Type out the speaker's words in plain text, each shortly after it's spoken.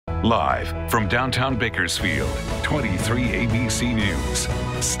Live from downtown Bakersfield, 23 ABC News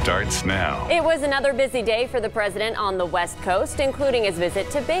starts now. It was another busy day for the president on the West Coast, including his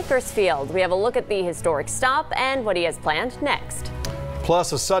visit to Bakersfield. We have a look at the historic stop and what he has planned next.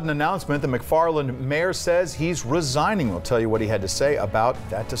 Plus, a sudden announcement. The McFarland mayor says he's resigning. We'll tell you what he had to say about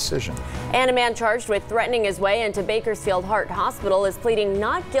that decision. And a man charged with threatening his way into Bakersfield Heart Hospital is pleading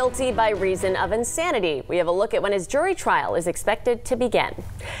not guilty by reason of insanity. We have a look at when his jury trial is expected to begin.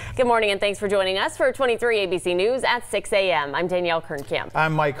 Good morning and thanks for joining us for 23 ABC News at 6 a.m. I'm Danielle Kernkamp.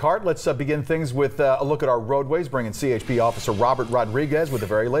 I'm Mike Hart. Let's begin things with a look at our roadways, bringing CHP Officer Robert Rodriguez with the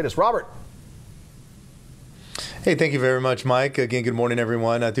very latest. Robert. Hey, thank you very much, Mike. Again, good morning,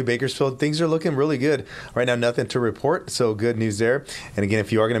 everyone. Through Bakersfield, things are looking really good. Right now, nothing to report, so good news there. And again,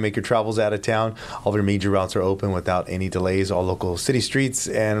 if you are going to make your travels out of town, all of your major routes are open without any delays. All local city streets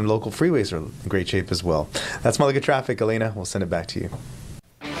and local freeways are in great shape as well. That's my look at traffic. Elena, we'll send it back to you.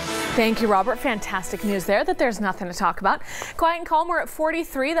 Thank you, Robert. Fantastic news there that there's nothing to talk about. Quiet and calm. We're at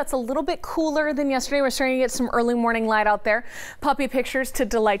 43. That's a little bit cooler than yesterday. We're starting to get some early morning light out there. Puppy pictures to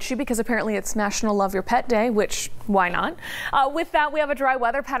delight you because apparently it's National Love Your Pet Day, which why not? With that, we have a dry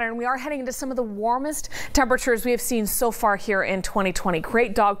weather pattern. We are heading into some of the warmest temperatures we have seen so far here in 2020.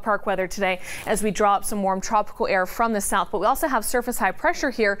 Great dog park weather today as we draw up some warm tropical air from the south. But we also have surface high pressure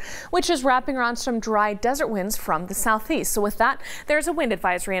here, which is wrapping around some dry desert winds from the southeast. So with that, there's a wind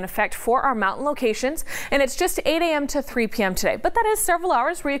advisory in effect for our mountain locations, and it's just 8 a.m. to 3 p.m. today. But that is several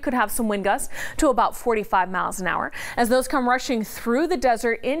hours where you could have some wind gusts to about 45 miles an hour as those come rushing through the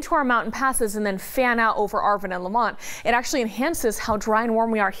desert into our mountain passes and then fan out over Arvin and Lamont. It actually enhances how dry and warm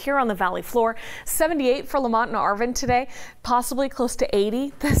we are here on the valley floor. 78 for Lamont and Arvin today, possibly close to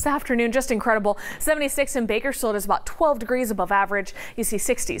 80 this afternoon. Just incredible. 76 in Bakersfield is about 12 degrees above average. You see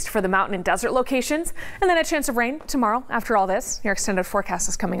 60s for the mountain and desert locations, and then a chance of rain tomorrow. After all this, your extended forecast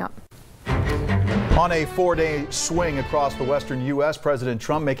is coming up. On a 4-day swing across the western U.S., President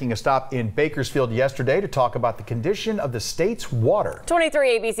Trump making a stop in Bakersfield yesterday to talk about the condition of the state's water.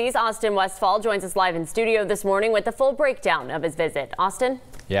 23 ABC's Austin Westfall joins us live in studio this morning with the full breakdown of his visit. Austin?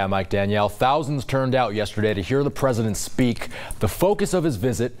 Yeah, Mike, Danielle, thousands turned out yesterday to hear the president speak. The focus of his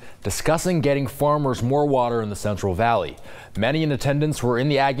visit, discussing getting farmers more water in the Central Valley. Many in attendance were in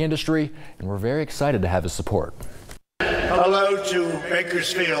the ag industry and were very excited to have his support. Hello to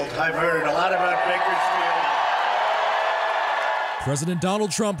Bakersfield. I've heard a lot about Bakersfield. President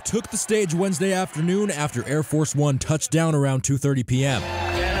Donald Trump took the stage Wednesday afternoon after Air Force One touched down around 2:30 p.m.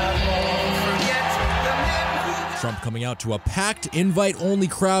 Trump coming out to a packed, invite-only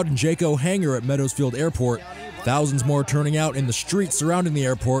crowd in Jayco Hangar at Meadowsfield Airport. Thousands more turning out in the streets surrounding the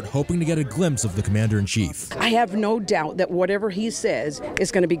airport, hoping to get a glimpse of the commander-in-chief. I have no doubt that whatever he says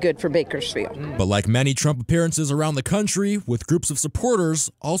is going to be good for Bakersfield. But like many Trump appearances around the country, with groups of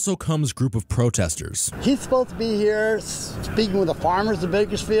supporters, also comes a group of protesters. He's supposed to be here speaking with the farmers of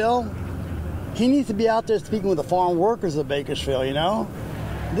Bakersfield. He needs to be out there speaking with the farm workers of Bakersfield, you know?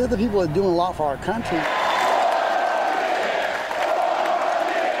 They're the people that are doing a lot for our country.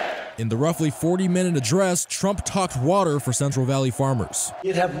 In the roughly 40-minute address, Trump talked water for Central Valley farmers.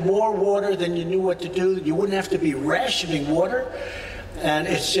 You'd have more water than you knew what to do. You wouldn't have to be rationing water. And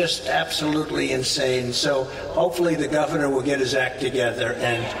it's just absolutely insane. So hopefully the governor will get his act together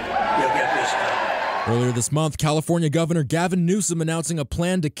and you'll get this done. Earlier this month, California Governor Gavin Newsom announcing a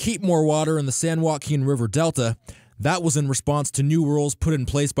plan to keep more water in the San Joaquin River Delta. That was in response to new rules put in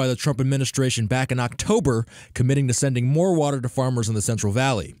place by the Trump administration back in October, committing to sending more water to farmers in the Central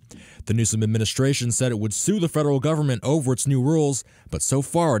Valley. The Newsom administration said it would sue the federal government over its new rules, but so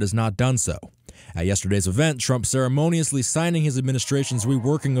far it has not done so. At yesterday's event, Trump ceremoniously signing his administration's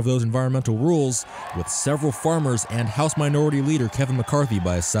reworking of those environmental rules, with several farmers and House Minority Leader Kevin McCarthy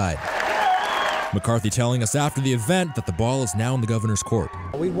by his side. McCarthy telling us after the event that the ball is now in the governor's court.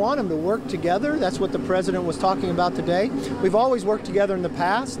 We want them to work together. That's what the president was talking about today. We've always worked together in the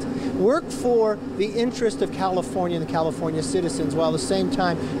past. Work for the interest of California and the California citizens while at the same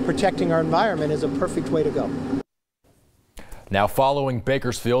time protecting our environment is a perfect way to go. Now following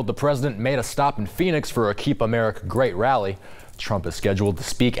Bakersfield, the president made a stop in Phoenix for a Keep America Great rally. Trump is scheduled to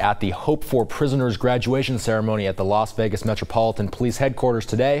speak at the Hope for Prisoners graduation ceremony at the Las Vegas Metropolitan Police Headquarters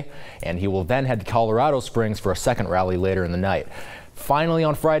today, and he will then head to Colorado Springs for a second rally later in the night. Finally,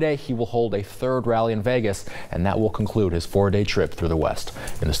 on Friday, he will hold a third rally in Vegas, and that will conclude his 4-day trip through the West.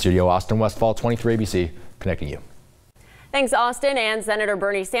 In the studio, Austin Westfall, 23 ABC, connecting you. Thanks, Austin. And Senator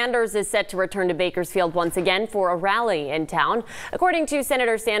Bernie Sanders is set to return to Bakersfield once again for a rally in town. According to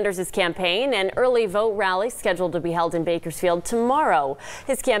Senator Sanders' campaign, an early vote rally scheduled to be held in Bakersfield tomorrow.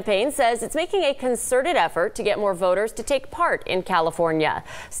 His campaign says it's making a concerted effort to get more voters to take part in California.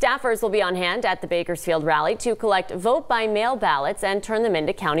 Staffers will be on hand at the Bakersfield rally to collect vote-by-mail ballots and turn them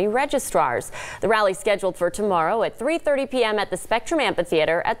into county registrars. The rally scheduled for tomorrow at 3:30 p.m. at the Spectrum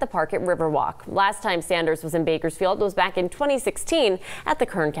Amphitheater at the park at Riverwalk. Last time Sanders was in Bakersfield was back in 2016 at the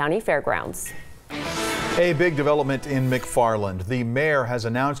Kern County Fairgrounds. A big development in McFarland. The mayor has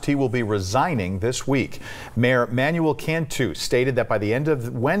announced he will be resigning this week. Mayor Manuel Cantu stated that by the end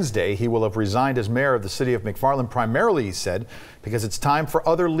of Wednesday, he will have resigned as mayor of the city of McFarland, primarily, he said, because it's time for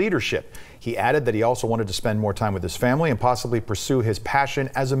other leadership. He added that he also wanted to spend more time with his family and possibly pursue his passion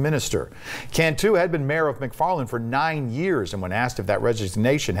as a minister. Cantu had been mayor of McFarland for 9 years, and when asked if that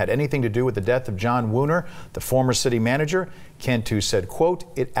resignation had anything to do with the death of John Wooner, the former city manager, Cantu said, quote,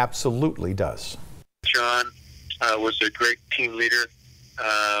 "It absolutely does." John was a great team leader.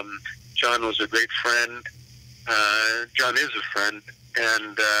 John was a great friend. John is a friend.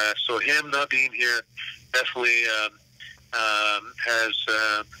 And so him not being here definitely has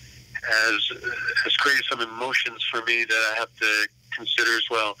created some emotions for me that I have to consider as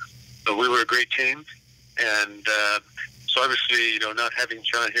well. But we were a great team. And so obviously, not having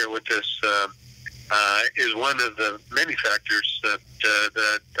John here with us is one of the many factors that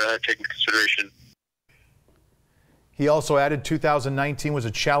I take into consideration. He also added 2019 was a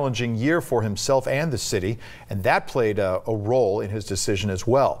challenging year for himself and the city, and that played a role in his decision as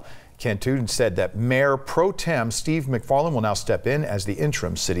well. Cantu said that Mayor Pro Tem Steve McFarland will now step in as the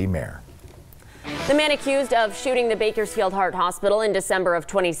interim city mayor. The man accused of shooting the Bakersfield Heart Hospital in December of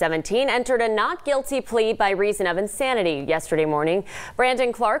 2017 entered a not guilty plea by reason of insanity yesterday morning.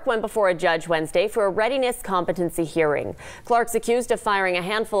 Brandon Clark went before a judge Wednesday for a readiness competency hearing. Clark's accused of firing a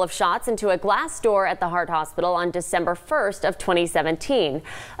handful of shots into a glass door at the Heart Hospital on December 1st of 2017.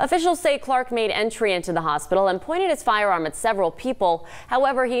 Officials say Clark made entry into the hospital and pointed his firearm at several people.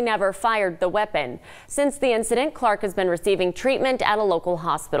 However, he never fired the weapon. Since the incident, Clark has been receiving treatment at a local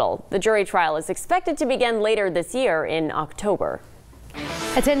hospital. The jury trial is expected to begin later this year in October.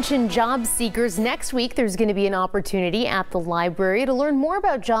 Attention job seekers, next week there's going to be an opportunity at the library to learn more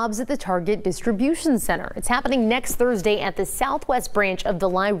about jobs at the Target Distribution Center. It's happening next Thursday at the southwest branch of the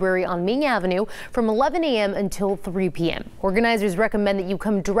library on Ming Avenue from 11 a.m. until 3 p.m. Organizers recommend that you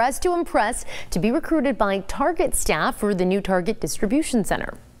come dressed to impress to be recruited by Target staff for the new Target Distribution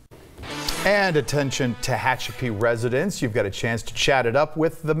Center. And attention Tehachapi residents, you've got a chance to chat it up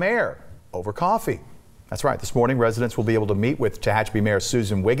with the mayor over coffee. That's right. This morning, residents will be able to meet with Tehachapi Mayor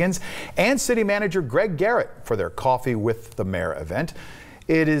Susan Wiggins and City Manager Greg Garrett for their Coffee with the Mayor event.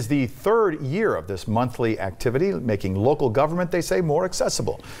 It is the third year of this monthly activity, making local government, they say, more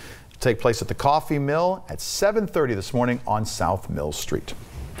accessible. It'll take place at the Coffee Mill at 7:30 this morning on South Mill Street.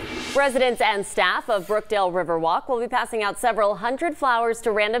 Residents and staff of Brookdale Riverwalk will be passing out several hundred flowers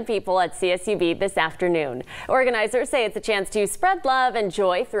to random people at CSUB this afternoon. Organizers say it's a chance to spread love and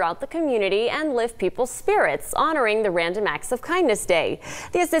joy throughout the community and lift people's spirits, honoring the Random Acts of Kindness Day.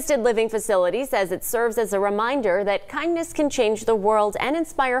 The assisted living facility says it serves as a reminder that kindness can change the world and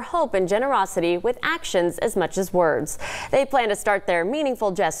inspire hope and generosity with actions as much as words. They plan to start their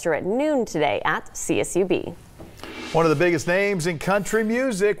meaningful gesture at noon today at CSUB. One of the biggest names in country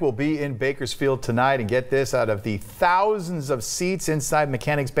music will be in Bakersfield tonight. And get this, out of the thousands of seats inside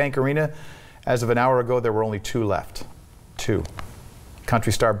Mechanics Bank Arena, as of an hour ago, there were only 2 left. 2.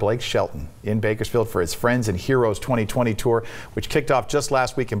 Country star Blake Shelton in Bakersfield for his Friends and Heroes 2020 tour, which kicked off just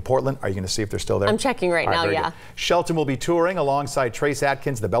last week in Portland. Are you going to see if they're still there? I'm checking right now, yeah. Good. Shelton will be touring alongside Trace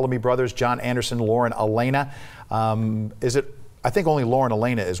Atkins, the Bellamy Brothers, John Anderson, Lauren Elena. I think only Lauren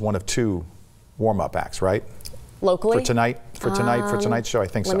Elena is one of 2 warm-up acts, right? Locally? For tonight's show, I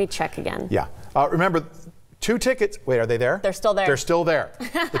think so. Let me check again. Yeah. Remember, 2 tickets. Wait, are they there? They're still there. They're still there.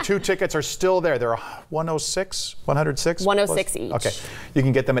 The 2 tickets are still there. They're 106 106 each. Okay. You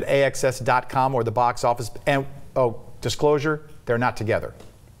can get them at AXS.com or the box office. And, disclosure, they're not together.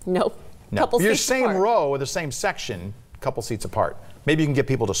 Nope. No. Couple You're seats same apart. row or the same section, couple seats apart. Maybe you can get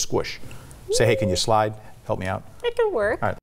people to squish. Say, hey, can you slide? Help me out. It could work. All right.